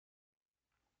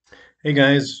Hey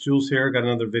guys, Jules here. Got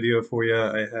another video for you.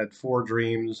 I had four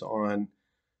dreams on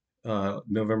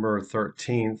November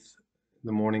 13th,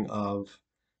 the morning of,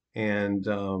 and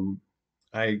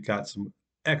I got some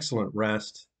excellent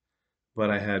rest, but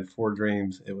I had four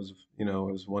dreams. It was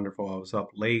wonderful. I was up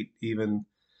late, even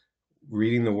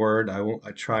reading the word.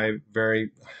 I try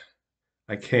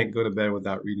I can't go to bed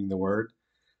without reading the word.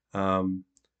 Um,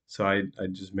 so I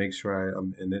just make sure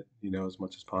I'm in it, as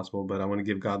much as possible. But I want to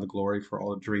give God the glory for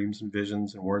all the dreams and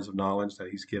visions and words of knowledge that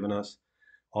He's given us,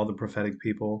 all the prophetic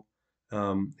people.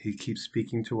 He keeps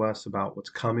speaking to us about what's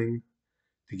coming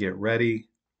to get ready.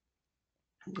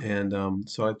 And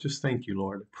so I just thank you,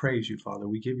 Lord. Praise you, Father.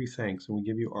 We give you thanks and we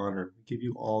give you honor. We give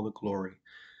you all the glory,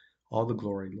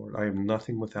 Lord. I am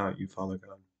nothing without you, Father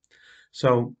God.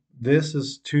 So this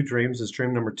is two dreams. This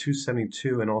dream number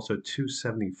 272 and also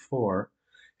 274.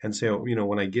 And so,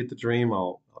 when I get the dream,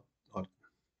 I'll,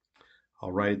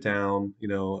 I'll write it down,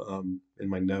 in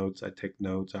my notes. I take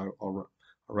notes. I'll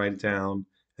write it down,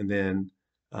 and then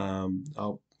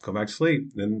I'll go back to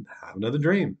sleep, then have another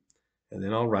dream, and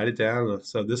then I'll write it down.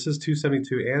 So this is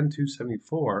 272 and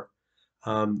 274.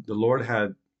 The Lord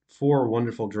had four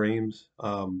wonderful dreams,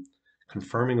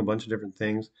 confirming a bunch of different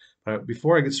things. But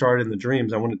before I get started in the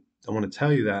dreams, I want to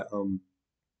tell you that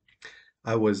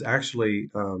I was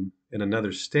actually in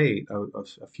another state,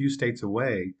 a few states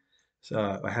away.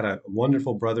 So, I had a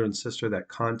wonderful brother and sister that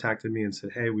contacted me and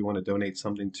said, "Hey, we want to donate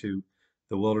something to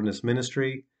the wilderness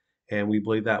ministry, and we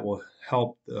believe that will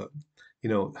help,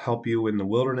 help you in the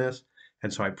wilderness."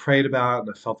 And so I prayed about it, and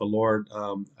I felt the Lord.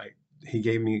 He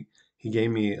gave me, he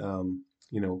gave me,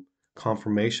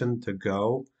 confirmation to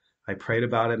go. I prayed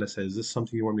about it, and I said, "Is this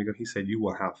something you want me to go?" He said, "You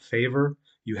will have favor.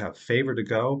 You have favor to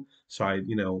go." So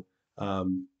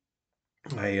um,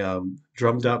 I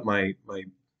drummed up my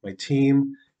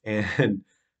team and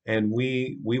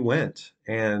we went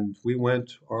and we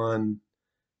went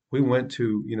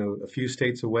to a few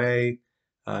states away,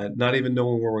 not even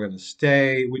knowing where we're going to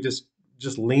stay. We just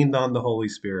leaned on the Holy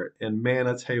Spirit, and man,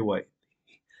 I tell you what,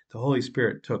 the Holy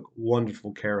Spirit took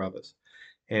wonderful care of us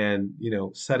and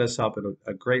set us up at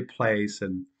a great place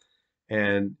and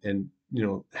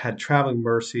had traveling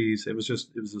mercies. It was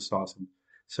just awesome.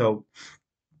 So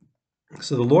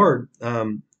so the Lord,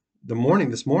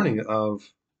 this morning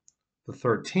of the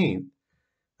 13th,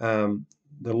 the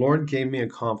Lord gave me a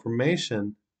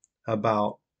confirmation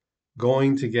about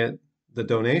going to get the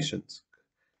donations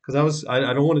because I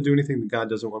don't want to do anything that God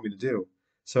doesn't want me to do.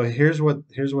 So here's what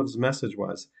his message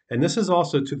was, and this is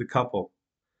also to the couple.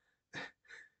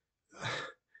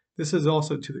 This is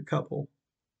also to the couple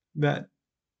that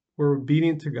were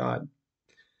obedient to God.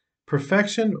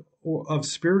 Perfection of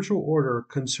spiritual order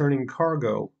concerning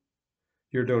cargo,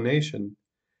 your donation,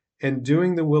 and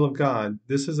doing the will of God.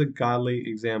 This is a godly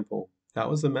example. That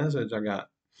was the message I got.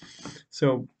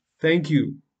 So thank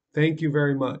you. Thank you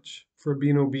very much for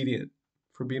being obedient,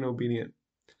 for being obedient.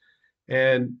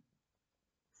 And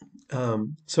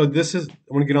so I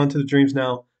want to get on to the dreams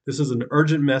now. This is an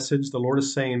urgent message. The Lord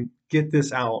is saying, get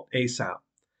this out ASAP.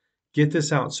 Get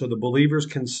this out so the believers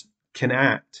can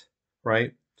act,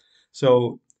 right?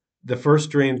 So the first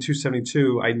dream,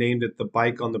 272, I named it the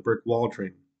bike on the brick wall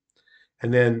dream.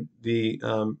 And then the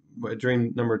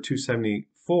dream number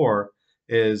 274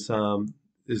 is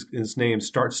named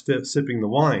Start Sipping the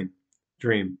Wine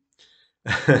dream.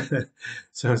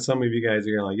 So some of you guys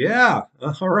are like, yeah,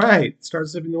 all right, start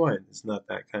sipping the wine. It's not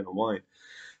that kind of wine.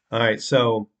 All right,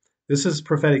 so this is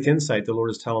prophetic insight. The Lord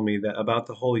is telling me that about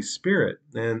the Holy Spirit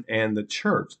and the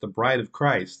church, the bride of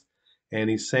Christ. And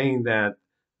He's saying that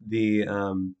the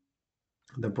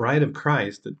bride of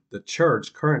Christ, the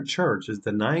church, current church, is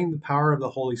denying the power of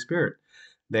the Holy Spirit.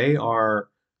 They are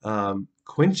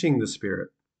quenching the Spirit.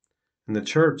 And the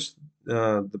church,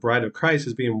 the bride of Christ,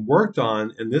 is being worked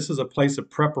on, and this is a place of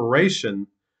preparation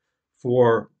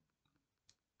for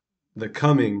the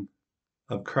coming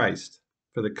of Christ,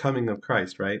 for the coming of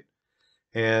Christ, right?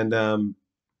 And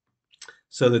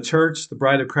so the church, the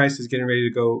bride of Christ, is getting ready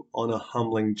to go on a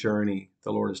humbling journey.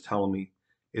 The Lord is telling me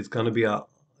it's going to be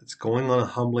it's going on a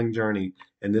humbling journey,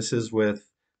 and this is the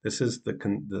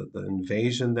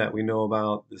invasion that we know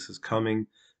about. This is coming.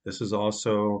 This is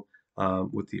also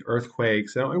with the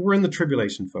earthquakes. And we're in the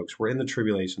tribulation, folks. We're in the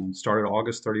tribulation. It started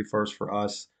August 31st for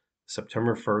us,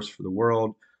 September 1st for the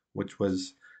world, which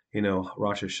was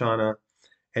Rosh Hashanah.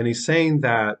 And he's saying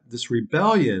that this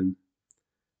rebellion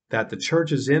that the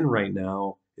church is in right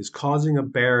now is causing a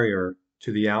barrier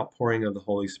to the outpouring of the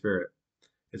Holy Spirit.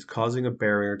 It's causing a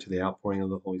barrier to the outpouring of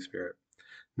the Holy Spirit.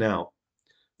 Now,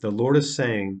 the Lord is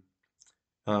saying,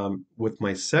 with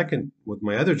my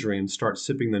other dream, start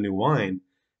sipping the new wine.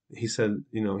 he said,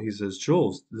 he says,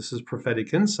 Jules, this is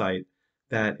prophetic insight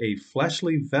that a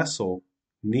fleshly vessel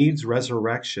needs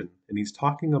resurrection. And he's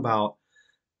talking about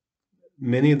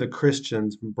many of the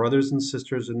Christians, brothers and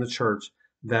sisters in the church,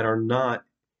 that are not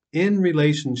in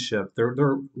relationship. They're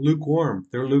lukewarm.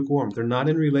 They're lukewarm. They're not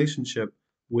in relationship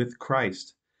with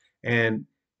Christ. And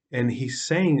and he's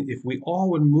saying if we all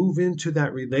would move into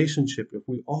that relationship, if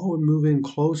we all would move in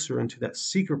closer into that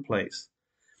secret place,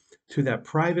 to that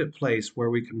private place where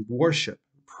we can worship,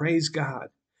 praise God,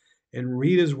 and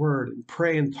read his word and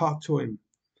pray and talk to him,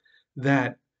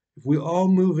 that if we all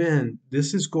move in,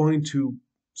 this is going to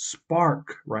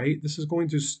spark, right? This is going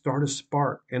to start a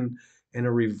spark and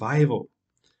a revival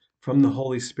from the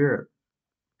Holy Spirit.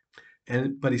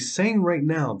 But he's saying right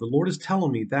now, the Lord is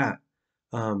telling me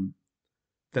um,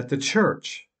 that the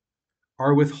church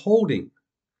are withholding,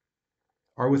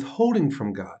 are withholding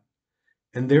from God.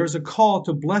 And there's a call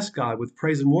to bless God with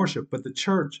praise and worship, but the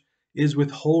church is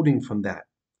withholding from that.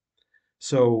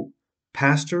 So,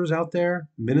 pastors out there,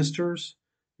 ministers,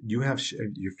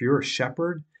 if you're a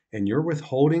shepherd and you're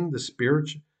withholding the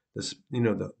spirit,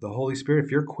 the Holy Spirit,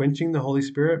 if you're quenching the Holy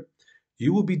Spirit,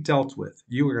 you will be dealt with.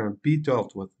 You are going to be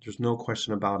dealt with. There's no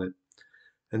question about it.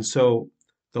 And so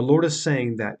the Lord is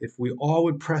saying that if we all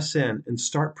would press in and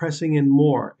start pressing in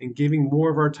more and giving more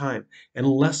of our time and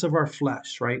less of our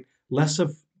flesh, right? Less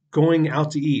of going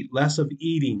out to eat, less of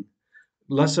eating,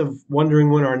 less of wondering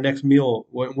when our next meal,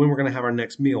 when we're going to have our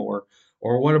next meal,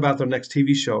 or what about the next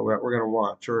TV show that we're going to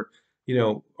watch, or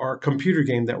our computer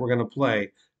game that we're going to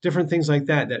play, different things like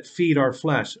that that feed our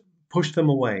flesh. Push them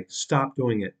away. Stop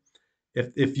doing it.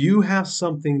 If you have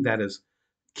something that is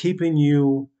keeping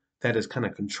you, that is kind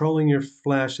of controlling your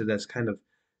flesh,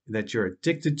 that you're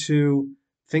addicted to,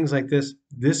 things like this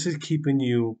is keeping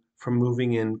you from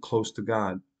moving in close to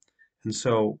God. And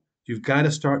so you've got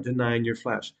to start denying your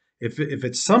flesh. If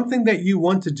it's something that you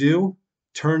want to do,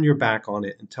 turn your back on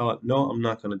it and tell it, no, I'm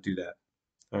not going to do that.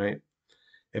 All right.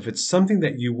 If it's something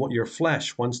that your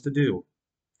flesh wants to do,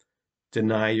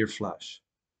 deny your flesh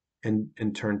and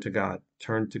turn to God.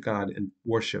 Turn to God and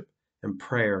worship and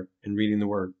prayer and reading the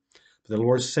word. But the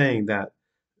Lord's saying that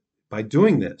by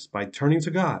doing this, by turning to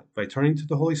God, by turning to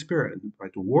the Holy Spirit, and by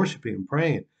worshiping and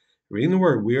praying, reading the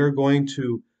word,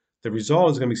 the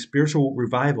result is going to be spiritual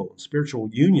revival, spiritual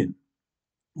union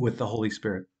with the Holy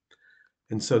Spirit.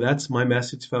 And so that's my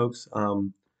message, folks.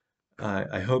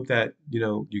 I hope that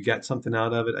you get something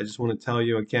out of it. I just want to tell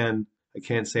you again, I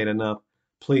can't say it enough.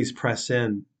 Please press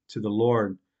in to the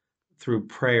Lord through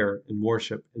prayer and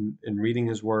worship and reading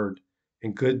His Word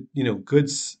and good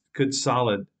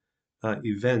solid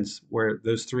events, where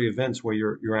those three events where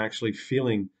you're actually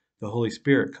feeling the Holy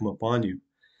Spirit come upon you.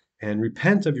 And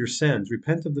repent of your sins,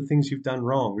 repent of the things you've done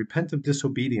wrong, repent of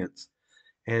disobedience.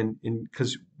 And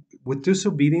because with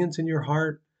disobedience in your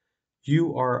heart,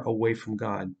 you are away from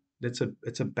God. It's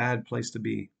a bad place to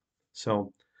be.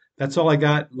 So that's all I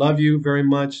got. Love you very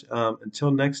much.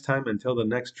 Until next time, until the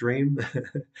next dream,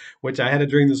 which I had a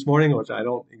dream this morning, which I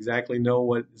don't exactly know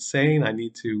what it's saying. I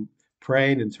need to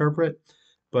pray and interpret.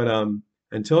 But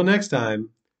until next time,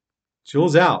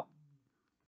 Jules out.